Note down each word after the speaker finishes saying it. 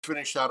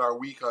Finished out our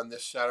week on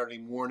this Saturday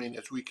morning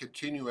as we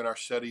continue in our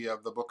study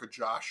of the book of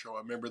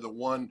Joshua. Remember the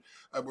one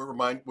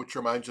which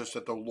reminds us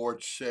that the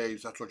Lord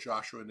saves. That's what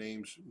Joshua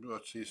names,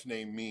 what his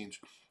name means.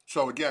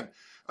 So again,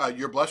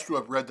 you're blessed to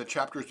have read the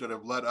chapters that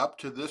have led up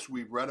to this.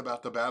 We've read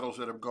about the battles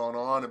that have gone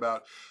on,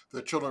 about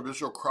the children of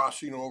Israel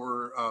crossing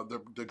over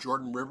the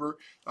Jordan River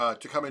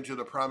to come into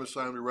the promised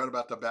land. We read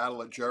about the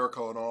battle at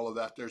Jericho and all of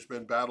that. There's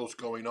been battles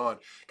going on.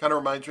 Kind of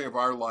reminds me of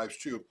our lives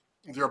too.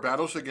 There are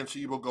battles against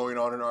evil going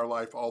on in our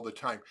life all the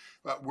time.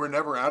 We're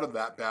never out of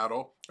that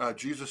battle.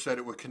 Jesus said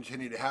it would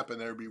continue to happen.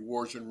 There would be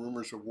wars and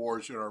rumors of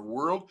wars in our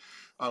world.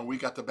 We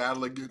got the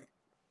battle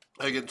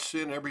against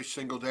sin every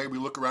single day. We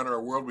look around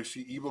our world, we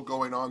see evil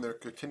going on. They're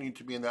continuing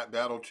to be in that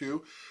battle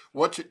too.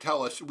 What's it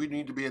tell us? We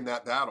need to be in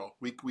that battle.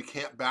 We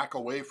can't back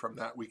away from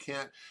that. We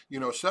can't,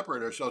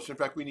 separate ourselves. In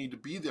fact, we need to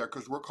be there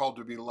because we're called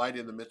to be light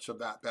in the midst of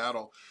that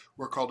battle.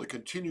 We're called to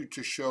continue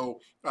to show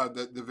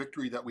the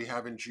victory that we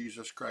have in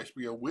Jesus Christ.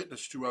 Be a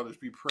witness to others.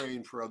 Be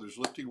praying for others,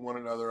 lifting one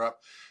another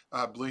up,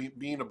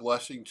 being a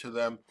blessing to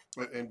them,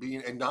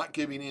 and not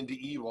giving in to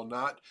evil,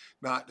 not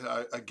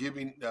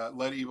giving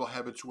let evil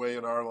have its way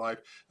in our life.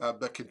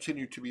 But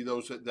continue to be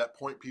those that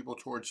point people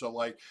towards the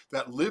light,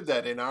 that live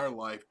that in our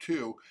life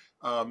too,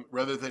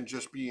 rather than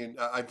just being,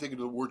 I'm thinking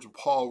of the words of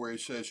Paul where he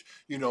says,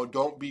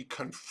 don't be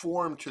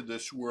conformed to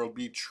this world,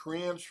 be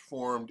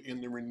transformed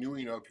in the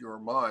renewing of your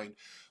mind.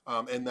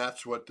 And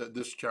that's what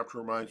this chapter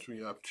reminds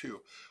me of too.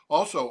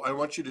 Also, I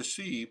want you to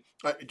see,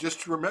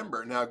 just to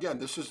remember, now again,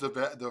 this is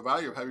the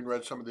value of having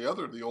read some of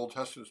the Old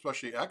Testament,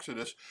 especially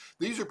Exodus.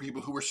 These are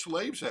people who were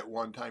slaves at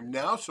one time.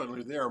 Now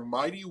suddenly they are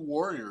mighty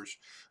warriors.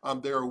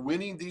 They are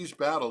winning these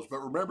battles. But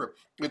remember,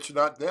 it's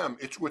not them,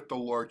 it's with the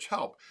Lord's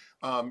help.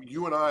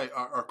 You and I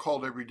are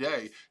called every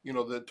day.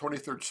 The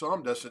 23rd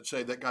Psalm doesn't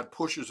say that God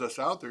pushes us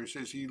out there. He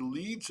says He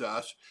leads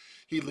us.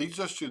 He leads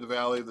us to the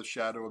valley of the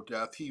shadow of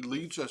death. He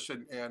leads us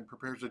and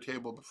prepares a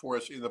table before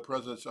us in the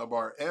presence of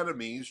our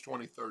enemies,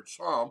 23rd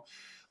Psalm.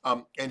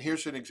 And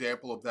here's an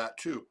example of that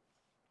too.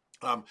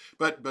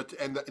 But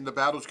the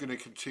battle's going to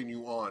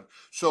continue on.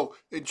 So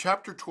in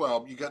chapter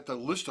 12, you got the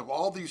list of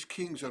all these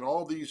kings and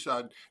all these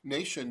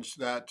nations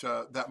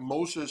that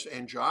Moses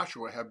and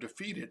Joshua have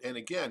defeated. And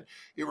again,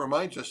 it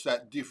reminds us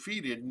that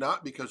defeated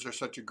not because they're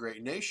such a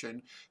great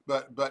nation,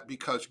 but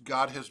because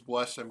God has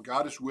blessed them.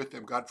 God is with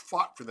them. God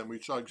fought for them. We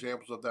saw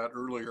examples of that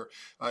earlier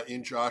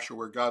in Joshua,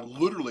 where God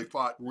literally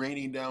fought,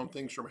 raining down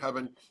things from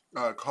heaven,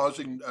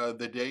 causing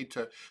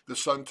the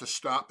sun to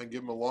stop and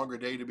give them a longer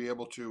day to be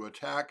able to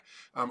attack.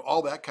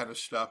 All that kind of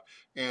stuff,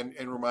 and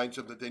reminds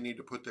them that they need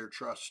to put their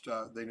trust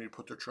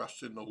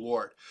in the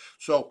Lord.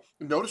 So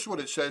notice what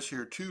it says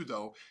here too,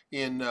 though,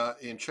 in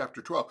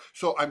chapter 12.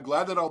 So I'm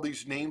glad that all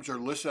these names are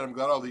listed. I'm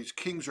glad all these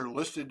kings are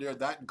listed there.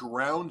 That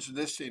grounds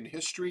this in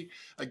history.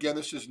 Again,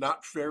 this is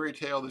not fairy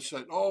tale that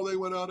said, oh, they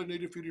went out and they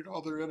defeated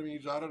all their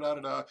enemies, da da da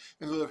da da,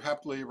 and they live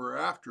happily ever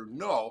after.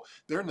 No,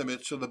 they're in the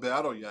midst of the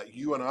battle yet.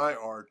 You and I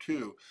are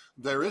too.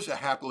 There is a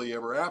happily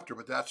ever after,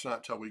 but that's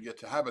not till we get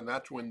to heaven.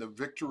 That's when the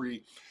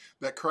victory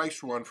that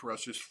Christ won for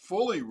us is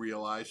fully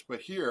realized. But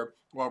here,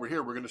 while we're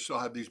here, we're going to still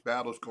have these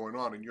battles going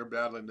on, and you're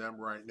battling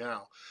them right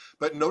now.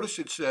 But notice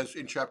it says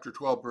in chapter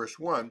 12, verse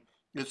 1,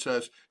 it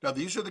says, now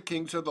these are the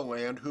kings of the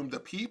land whom the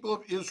people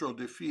of Israel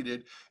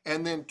defeated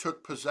and then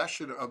took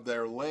possession of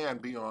their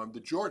land beyond the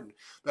Jordan.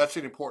 That's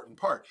an important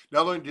part.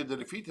 Not only did they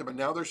defeat them, but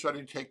now they're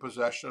starting to take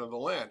possession of the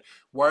land.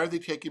 Why are they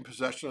taking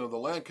possession of the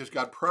land? Because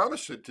God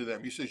promised it to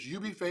them. He says, you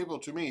be faithful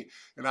to me,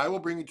 and I will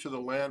bring you to the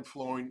land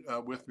flowing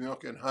with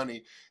milk and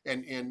honey.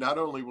 And not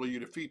only will you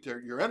defeat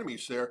your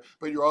enemies there,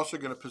 but you're also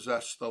going to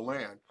possess the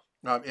land.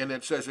 And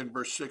it says in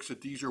verse 6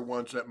 that these are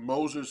ones that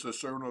Moses, the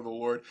servant of the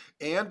Lord,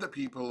 and the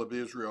people of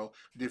Israel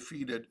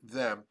defeated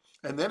them.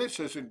 And then it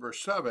says in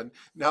verse 7,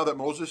 now that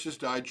Moses has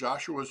died,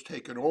 Joshua has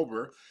taken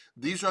over.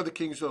 These are the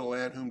kings of the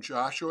land whom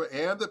Joshua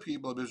and the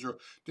people of Israel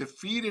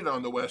defeated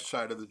on the west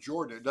side of the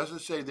Jordan. It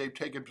doesn't say they've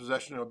taken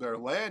possession of their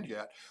land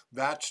yet.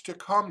 That's to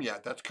come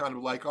yet. That's kind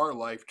of like our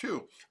life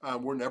too.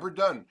 We're never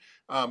done.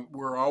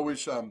 We're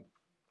always...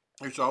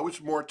 There's always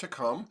more to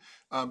come.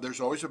 There's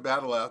always a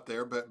battle out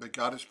there, but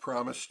God has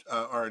promised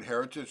our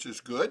inheritance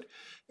is good,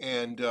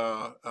 and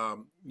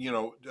and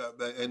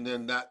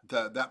then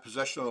that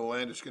possession of the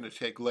land is going to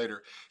take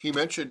later. He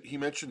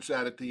mentions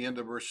that at the end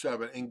of verse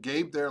 7, and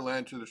gave their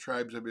land to the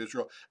tribes of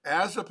Israel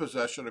as a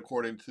possession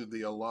according to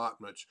the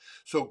allotments.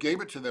 So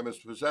gave it to them as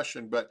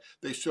possession, but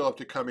they still have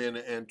to come in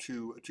and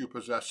to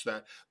possess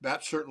that.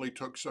 That certainly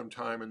took some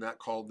time, and that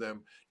called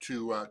them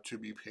to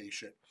be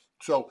patient.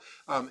 So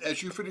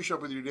as you finish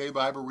up with your day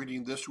Bible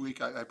reading this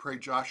week, I pray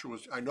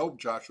I know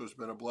Joshua's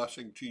been a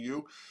blessing to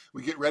you.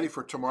 We get ready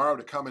for tomorrow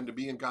to come and to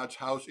be in God's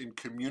house in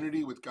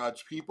community with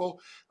God's people,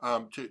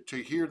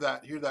 to hear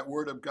that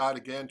word of God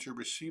again, to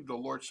receive the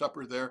Lord's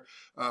Supper there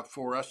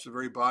for us, the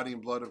very body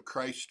and blood of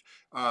Christ.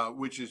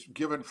 which is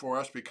given for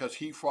us because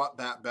he fought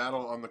that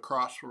battle on the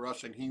cross for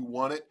us and he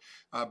won it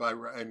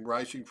and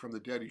rising from the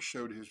dead. He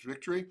showed his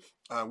victory.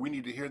 We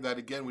need to hear that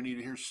again. We need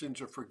to hear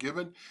sins are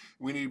forgiven.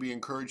 We need to be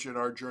encouraged in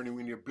our journey.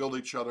 We need to build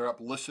each other up,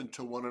 listen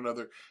to one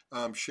another,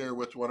 share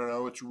with one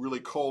another. It's really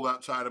cold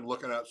outside. I'm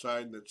looking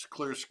outside and it's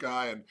clear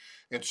sky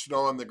and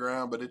snow on the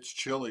ground, but it's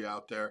chilly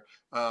out there.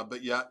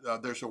 But yet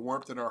there's a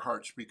warmth in our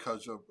hearts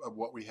because of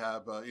what we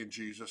have in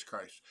Jesus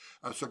Christ.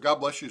 So God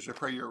bless you as I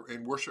pray you're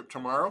in worship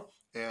tomorrow,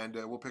 and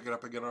we'll pick it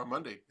up again on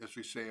Monday as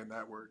we say in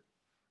that word.